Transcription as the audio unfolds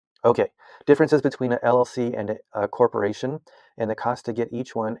Okay, differences between an LLC and a corporation and the cost to get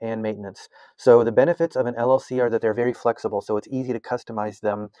each one and maintenance. So the benefits of an LLC are that they're very flexible, so it's easy to customize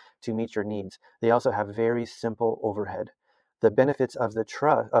them to meet your needs. They also have very simple overhead. The benefits of the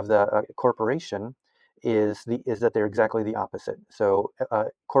trust of the corporation is that they're exactly the opposite. So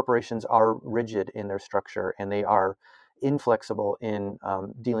corporations are rigid in their structure and they are inflexible in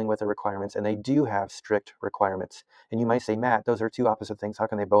dealing with the requirements, and they do have strict requirements. And you might say, Matt, those are two opposite things. How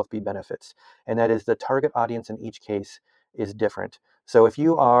can they both be benefits? And that is the target audience in each case is different. So if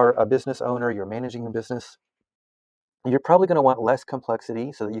you are a business owner, you're managing a business, you're probably going to want less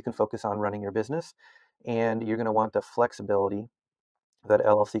complexity so that you can focus on running your business. And you're going to want the flexibility that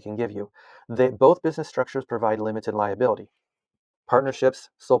LLC can give you. Both business structures provide limited liability. Partnerships,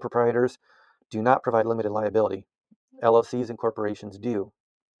 sole proprietors do not provide limited liability. LLCs and corporations do,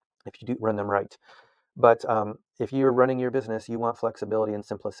 if you do run them right. But if you're running your business, you want flexibility and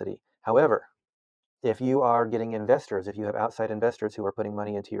simplicity. However, if you are getting investors, if you have outside investors who are putting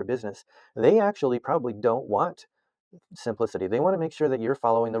money into your business, they actually probably don't want simplicity. They want to make sure that you're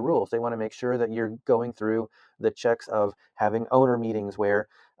following the rules. They want to make sure that you're going through the checks of having owner meetings where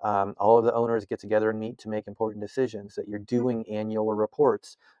all of the owners get together and meet to make important decisions, that you're doing annual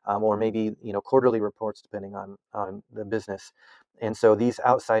reports or maybe quarterly reports depending on the business. And so these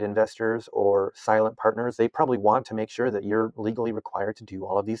outside investors or silent partners, they probably want to make sure that you're legally required to do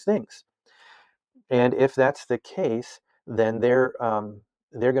all of these things. And if that's the case, then they're going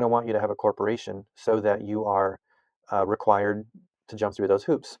to want you to have a corporation so that you are required to jump through those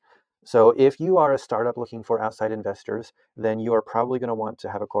hoops. So if you are a startup looking for outside investors, then you are probably going to want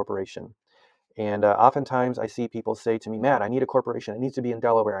to have a corporation. And oftentimes I see people say to me, Matt, I need a corporation. It needs to be in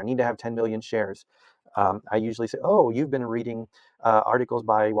Delaware. I need to have 10 million shares. I usually say, oh, you've been reading articles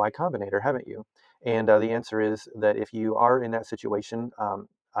by Y Combinator, haven't you? And the answer is that if you are in that situation,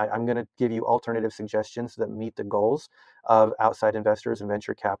 I'm going to give you alternative suggestions that meet the goals of outside investors and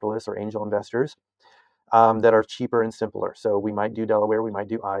venture capitalists or angel investors that are cheaper and simpler. So we might do Delaware, we might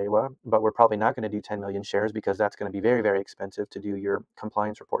do Iowa, but we're probably not going to do 10 million shares because that's going to be very, very expensive to do your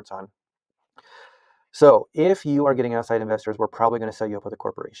compliance reports on. So if you are getting outside investors, we're probably going to set you up with a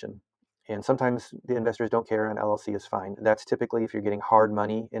corporation. And sometimes the investors don't care, and LLC is fine. That's typically if you're getting hard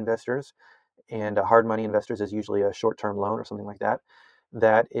money investors, and hard money investors is usually a short-term loan or something like that.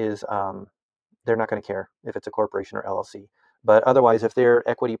 That is, they're not going to care if it's a corporation or LLC. But otherwise, if they're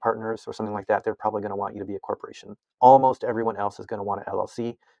equity partners or something like that, they're probably going to want you to be a corporation. Almost everyone else is going to want an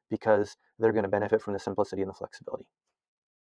LLC because they're going to benefit from the simplicity and the flexibility.